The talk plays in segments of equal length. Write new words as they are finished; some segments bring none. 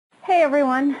Hey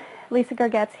everyone, Lisa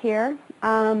Gargetz here.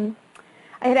 I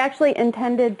had actually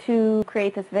intended to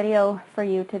create this video for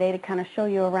you today to kind of show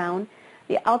you around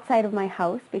the outside of my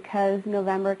house because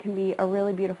November can be a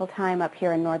really beautiful time up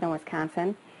here in northern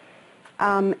Wisconsin.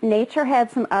 Nature had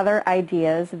some other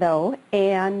ideas though,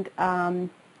 and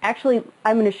actually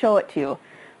I'm going to show it to you.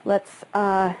 Let's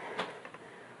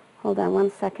hold on one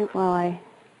second while I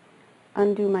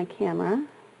undo my camera.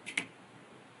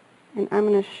 And I'm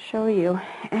going to show you,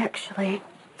 actually,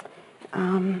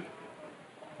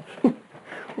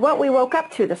 what we woke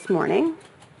up to this morning.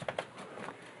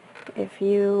 If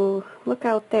you look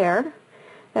out there,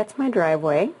 that's my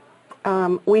driveway.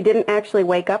 We didn't actually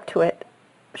wake up to it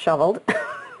shoveled.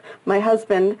 My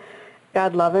husband,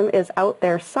 God love him, is out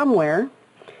there somewhere,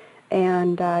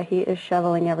 and he is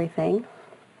shoveling everything.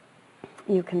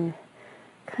 You can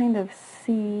kind of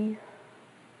see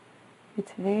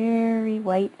it's very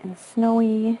white and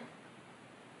snowy.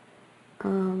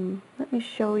 Let me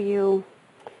show you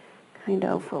kind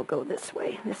of, we'll go this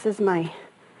way. This is my,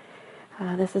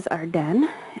 this is our den,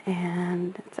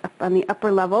 and it's up on the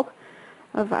upper level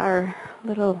of our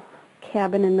little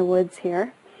cabin in the woods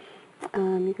here.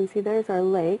 You can see there's our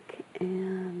lake,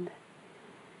 and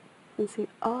you can see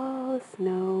all the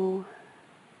snow.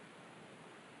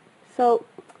 So,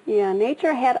 yeah,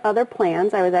 nature had other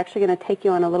plans. I was actually going to take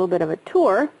you on a little bit of a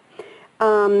tour,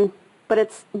 but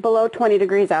it's below 20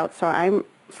 degrees out, so I'm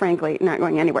frankly not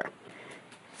going anywhere.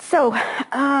 So,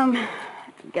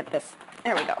 get this.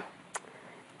 There we go.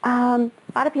 A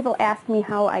lot of people ask me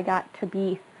how I got to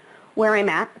be where I'm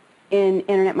at in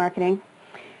internet marketing,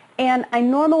 and I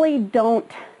normally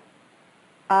don't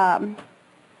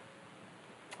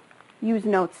use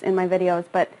notes in my videos,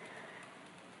 but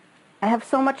I have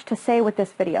so much to say with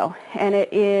this video, and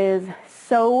it is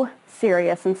so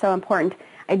serious and so important.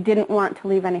 I didn't want to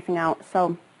leave anything out.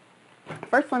 So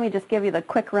first, let me just give you the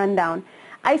quick rundown.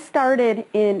 I started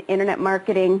in internet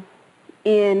marketing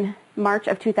in March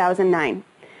of 2009.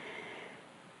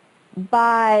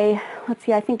 By, let's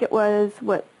see, I think it was,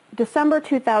 December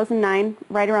 2009,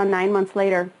 right around 9 months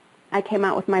later, I came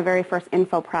out with my very first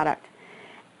info product.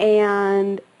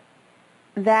 And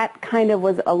that kind of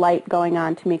was a light going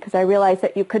on to me because I realized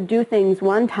that you could do things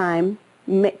one time,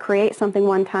 create something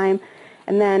one time,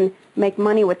 and then make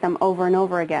money with them over and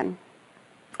over again.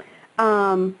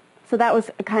 So that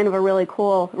was kind of a really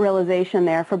cool realization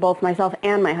there for both myself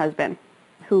and my husband,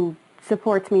 who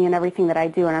supports me in everything that I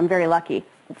do, and I'm very lucky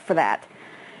for that.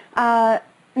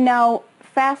 Now,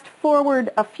 fast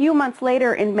forward a few months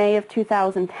later in May of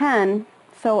 2010,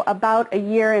 so about a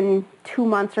year and 2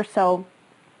 months or so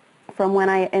from when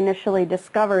I initially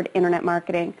discovered internet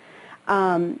marketing,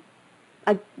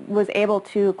 I was able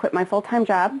to quit my full-time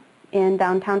job in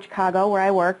downtown Chicago where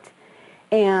I worked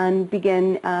and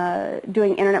begin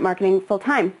doing internet marketing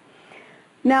full-time.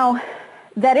 Now,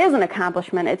 that is an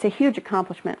accomplishment. It's a huge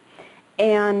accomplishment,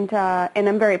 and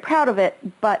I'm very proud of it,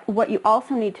 but what you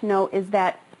also need to know is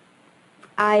that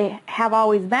I have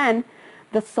always been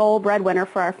the sole breadwinner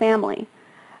for our family.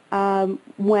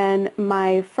 When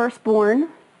my firstborn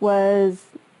was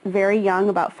very young,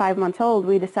 about 5 months old,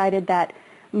 we decided that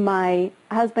my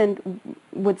husband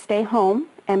would stay home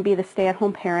and be the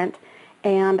stay-at-home parent,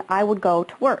 and I would go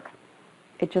to work.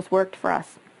 It just worked for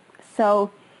us.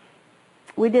 So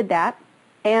we did that.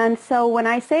 And so when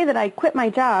I say that I quit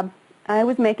my job, I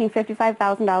was making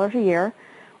 $55,000 a year,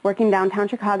 working downtown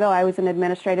Chicago. I was an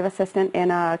administrative assistant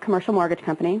in a commercial mortgage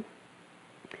company.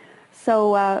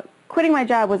 So quitting my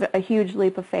job was a huge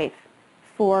leap of faith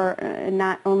for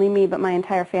not only me but my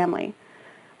entire family.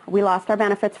 We lost our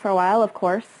benefits for a while, of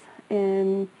course,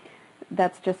 and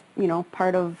that's just, you know,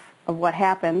 part of what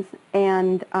happens.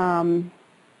 And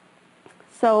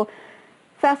so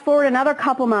fast forward another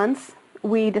couple months,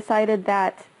 we decided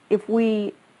that if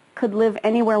we could live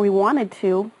anywhere we wanted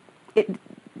to,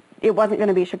 it wasn't going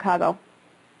to be Chicago.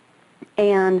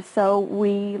 And so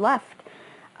we left.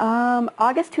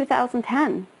 August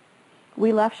 2010,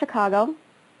 we left Chicago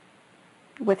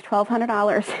with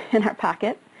 $1,200 in our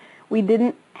pocket. We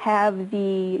didn't have the,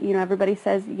 you know, everybody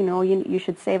says, you know, you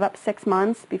should save up 6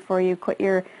 months before you quit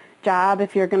your job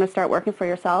if you're going to start working for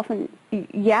yourself. And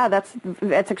yeah, that's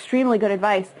extremely good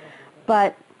advice.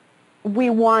 But we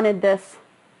wanted this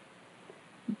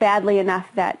badly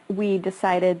enough that we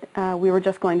decided we were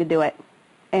just going to do it.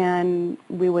 And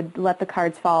we would let the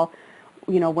cards fall,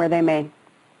 you know, where they may.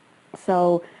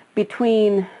 So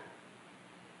between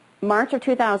March of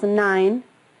 2009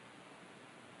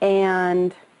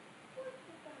 and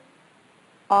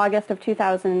August of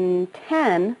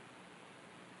 2010,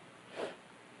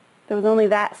 there was only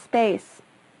that space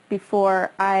before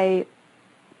I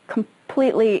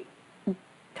completely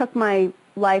took my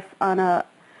life on a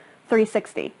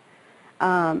 360.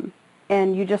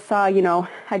 And you just saw,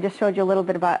 I just showed you a little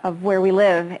bit of where we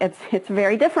live. It's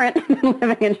very different than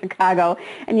living in Chicago,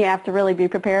 and you have to really be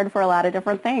prepared for a lot of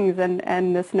different things.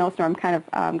 And the snowstorm kind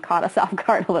of caught us off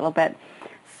guard a little bit.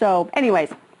 So, anyways,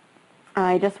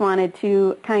 I just wanted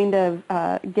to kind of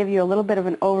give you a little bit of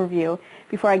an overview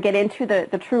before I get into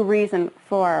the true reason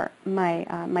for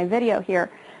my video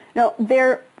here. Now,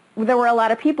 there were a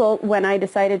lot of people when I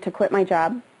decided to quit my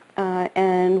job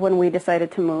and when we decided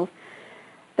to move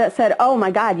that said, "Oh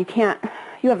my God, you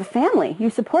have a family, you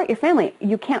support your family,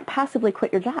 you can't possibly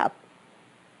quit your job."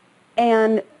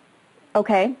 And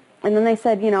okay, and then they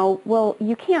said, well,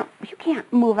 you can't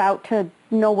move out to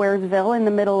Nowheresville in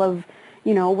the middle of,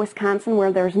 Wisconsin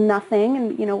where there's nothing,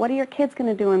 and what are your kids going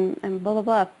to do, and blah, blah,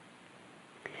 blah.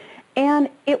 And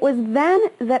it was then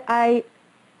that I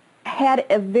had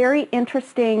a very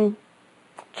interesting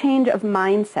change of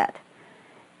mindset.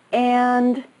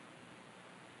 And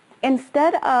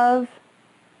instead of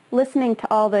listening to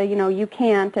all the, you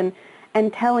can't,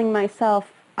 and telling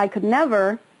myself I could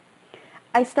never,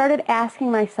 I started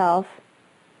asking myself,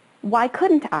 why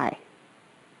couldn't I?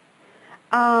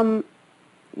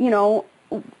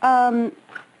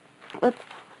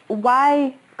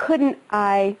 Why couldn't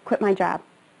I quit my job?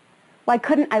 Why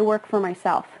couldn't I work for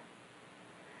myself?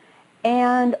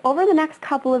 And over the next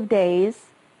couple of days,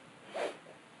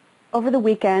 over the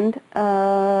weekend,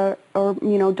 or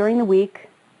during the week,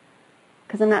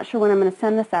 because I'm not sure when I'm going to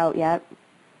send this out yet,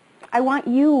 I want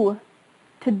you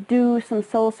to do some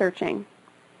soul searching.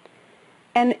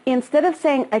 And instead of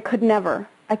saying, I could never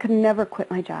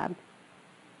quit my job,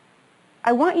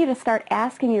 I want you to start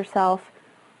asking yourself,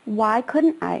 why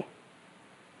couldn't I?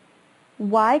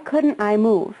 Why couldn't I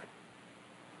move?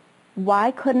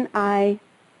 Why couldn't I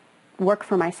work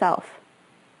for myself?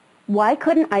 Why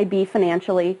couldn't I be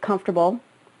financially comfortable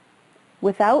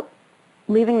without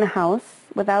leaving the house,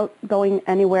 without going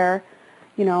anywhere,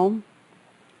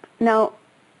 Now,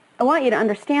 I want you to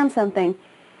understand something,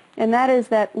 and that is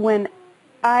that when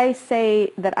I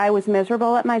say that I was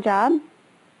miserable at my job,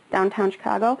 downtown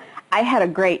Chicago, I had a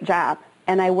great job,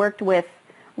 and I worked with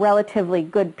relatively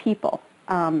good people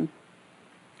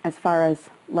as far as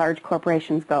large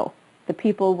corporations go. The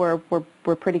people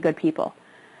were pretty good people.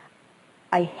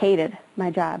 I hated my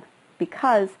job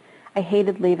because I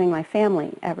hated leaving my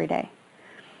family every day.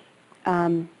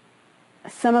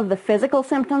 Some of the physical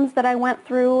symptoms that I went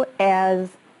through as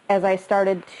I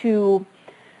started to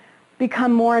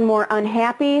become more and more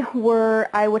unhappy were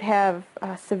I would have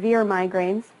severe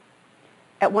migraines.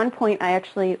 At one point, I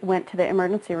actually went to the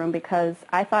emergency room because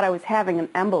I thought I was having an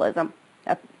embolism,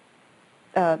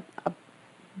 a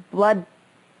blood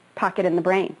pocket in the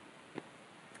brain.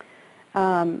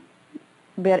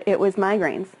 But it was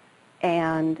migraines,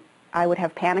 and I would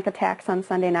have panic attacks on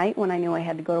Sunday night when I knew I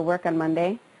had to go to work on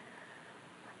Monday.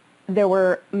 There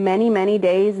were many, many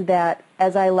days that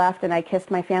as I left and I kissed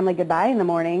my family goodbye in the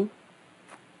morning,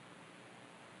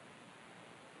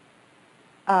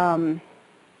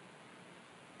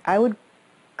 I would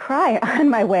cry on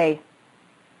my way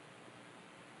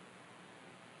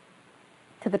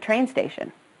to the train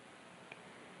station.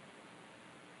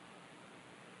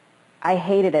 I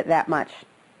hated it that much.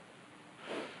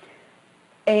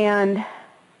 And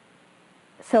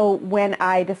so when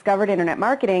I discovered internet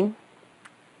marketing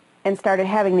and started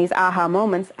having these aha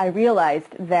moments, I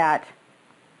realized that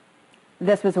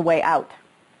this was a way out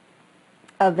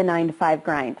of the 9-to-5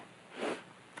 grind.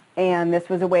 And this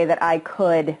was a way that I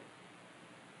could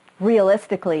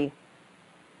realistically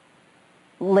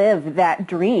live that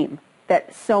dream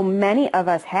that so many of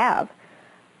us have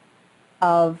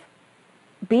of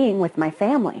being with my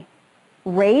family,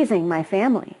 raising my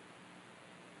family.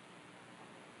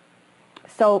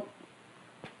 So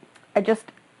I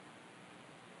just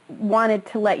wanted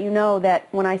to let you know that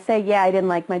when I say, yeah, I didn't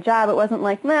like my job, it wasn't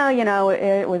like, well,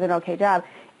 it was an okay job.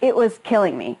 It was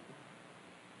killing me.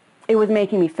 It was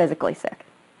making me physically sick.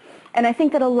 And I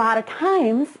think that a lot of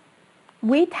times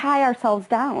we tie ourselves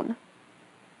down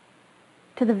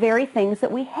to the very things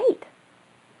that we hate.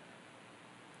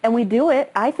 And we do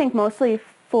it, I think, mostly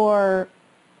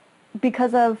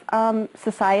because of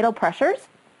societal pressures.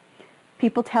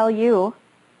 People tell you,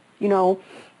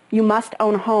 you must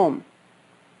own a home.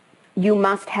 You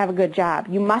must have a good job.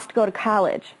 You must go to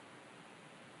college.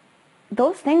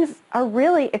 Those things are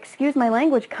really, excuse my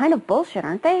language, kind of bullshit,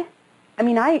 aren't they? I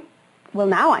mean,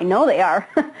 now I know they are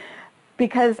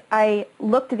because I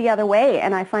looked the other way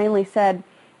and I finally said,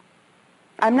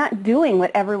 I'm not doing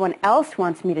what everyone else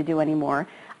wants me to do anymore.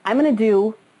 I'm going to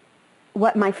do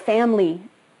what my family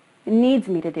needs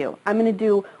me to do. I'm going to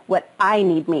do what I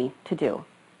need me to do.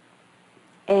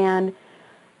 And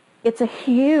it's a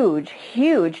huge,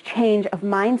 huge change of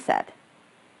mindset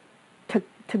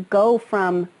to go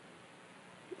from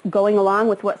going along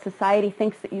with what society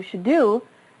thinks that you should do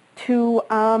to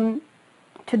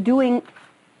doing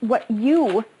what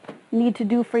you need to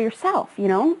do for yourself, you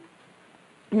know?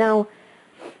 Now,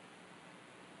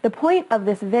 the point of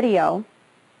this video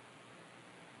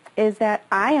is that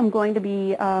I am going to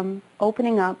be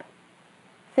opening up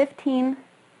 15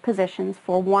 positions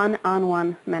for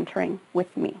one-on-one mentoring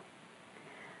with me.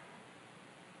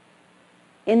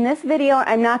 In this video,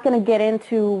 I'm not going to get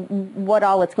into what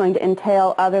all it's going to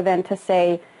entail other than to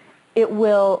say it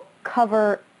will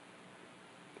cover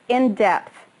in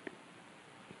depth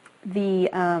the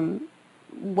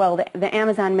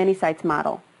Amazon mini sites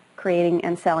model, creating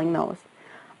and selling those.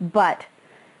 But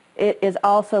it is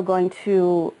also going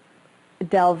to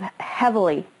delve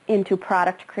heavily into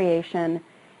product creation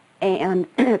and,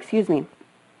 excuse me,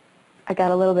 I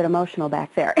got a little bit emotional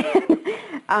back there.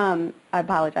 I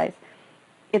apologize.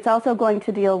 It's also going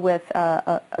to deal with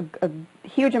a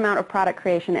huge amount of product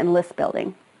creation and list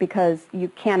building, because you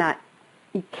cannot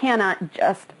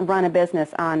just run a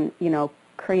business on, you know,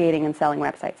 creating and selling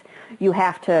websites. You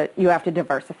have to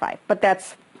diversify. But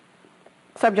that's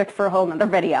subject for a whole other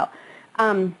video.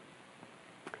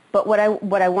 But what I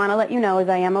want to let you know is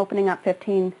I am opening up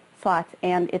 15 slots,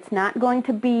 and it's not going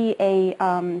to be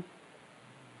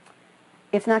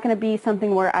it's not going to be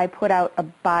something where I put out a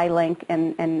buy link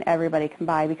and everybody can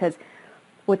buy, because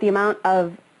with the amount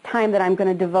of time that I'm going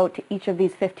to devote to each of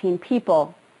these 15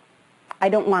 people, I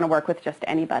don't want to work with just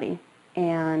anybody.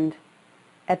 And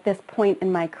at this point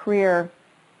in my career,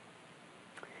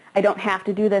 I don't have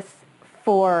to do this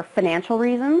for financial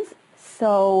reasons.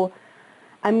 So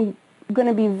I'm going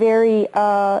to be very,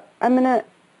 I'm going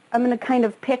to kind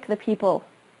of pick the people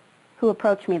who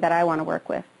approach me that I want to work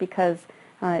with, because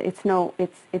it's no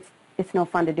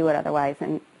fun to do it otherwise,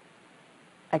 and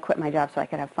I quit my job so I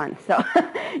could have fun. So,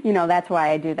 you know, that's why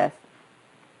I do this.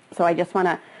 So I just want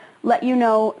to let you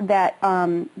know that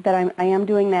I am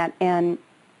doing that, and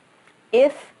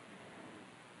if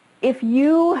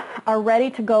you are ready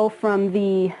to go from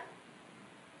the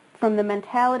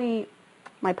mentality,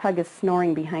 my pug is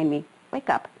snoring behind me. Wake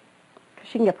up, because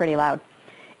she can get pretty loud.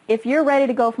 If you're ready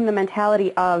to go from the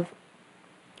mentality of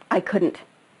I couldn't,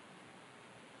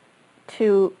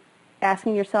 to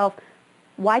asking yourself,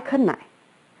 why couldn't I?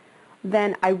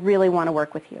 Then I really want to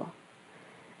work with you.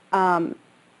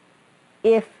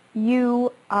 If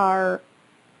you are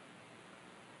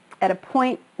at a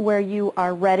point where you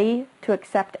are ready to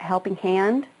accept a helping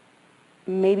hand,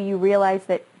 maybe you realize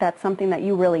that that's something that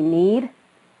you really need,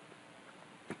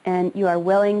 and you are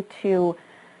willing to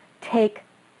take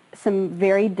some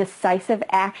very decisive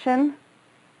action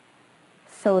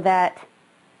so that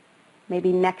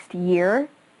maybe next year,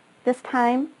 this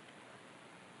time,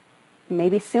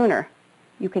 maybe sooner,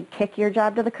 you could kick your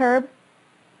job to the curb.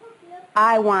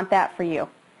 I want that for you,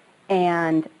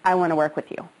 and I want to work with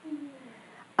you.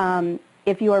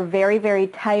 If you are very, very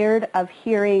tired of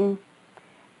hearing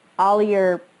all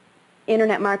your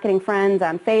internet marketing friends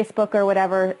on Facebook or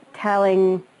whatever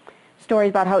telling stories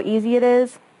about how easy it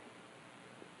is,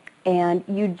 and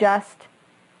you just,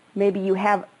 maybe you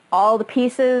have all the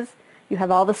pieces, you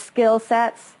have all the skill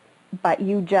sets, but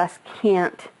you just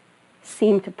can't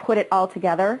seem to put it all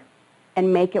together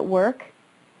and make it work,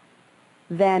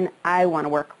 then I want to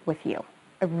work with you.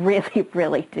 I really,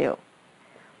 really do.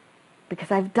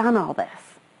 Because I've done all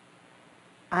this.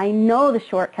 I know the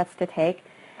shortcuts to take,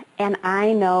 and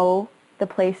I know the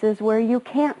places where you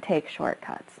can't take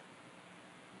shortcuts.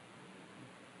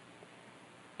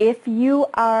 If you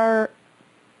are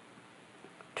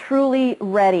truly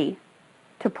ready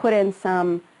to put in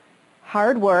some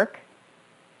hard work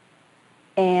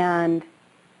and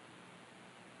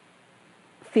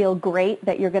feel great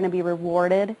that you're going to be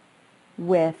rewarded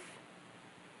with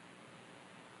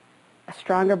a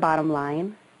stronger bottom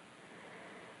line,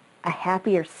 a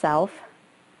happier self,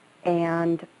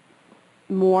 and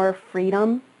more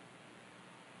freedom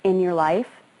in your life,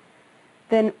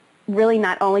 then really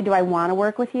not only do I want to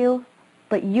work with you,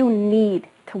 but you need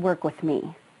to work with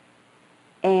me.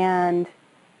 And,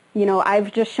 you know,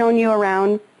 I've just shown you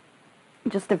around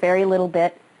just a very little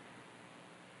bit.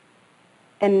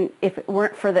 And if it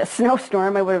weren't for the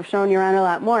snowstorm, I would have shown you around a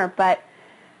lot more. But,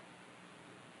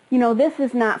 you know, this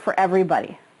is not for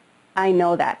everybody. I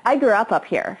know that. I grew up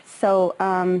here. So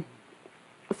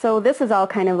this is all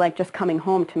kind of like just coming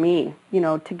home to me. You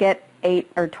know, to get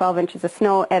 8 or 12 inches of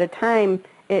snow at a time,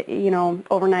 you know,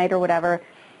 overnight or whatever,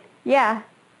 yeah,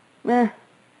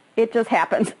 it it just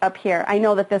happens up here. I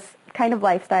know that this kind of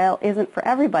lifestyle isn't for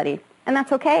everybody, and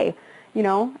that's okay. You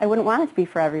know, I wouldn't want it to be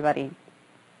for everybody.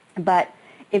 But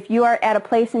if you are at a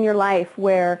place in your life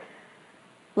where,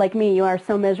 like me, you are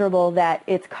so miserable that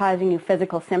it's causing you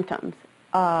physical symptoms,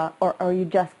 or you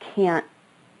just can't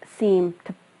seem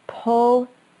to pull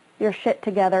your shit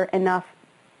together enough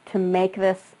to make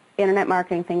this internet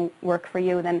marketing thing work for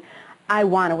you, then I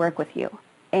want to work with you.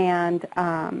 And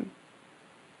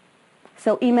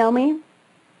so email me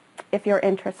if you're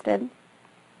interested.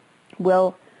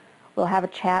 We'll have a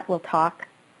chat. We'll talk.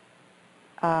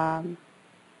 And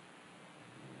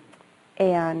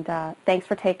thanks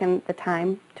for taking the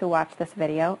time to watch this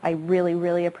video. I really,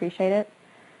 really appreciate it.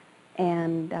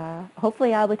 And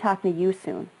hopefully I'll be talking to you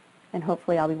soon. And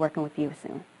hopefully I'll be working with you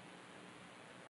soon.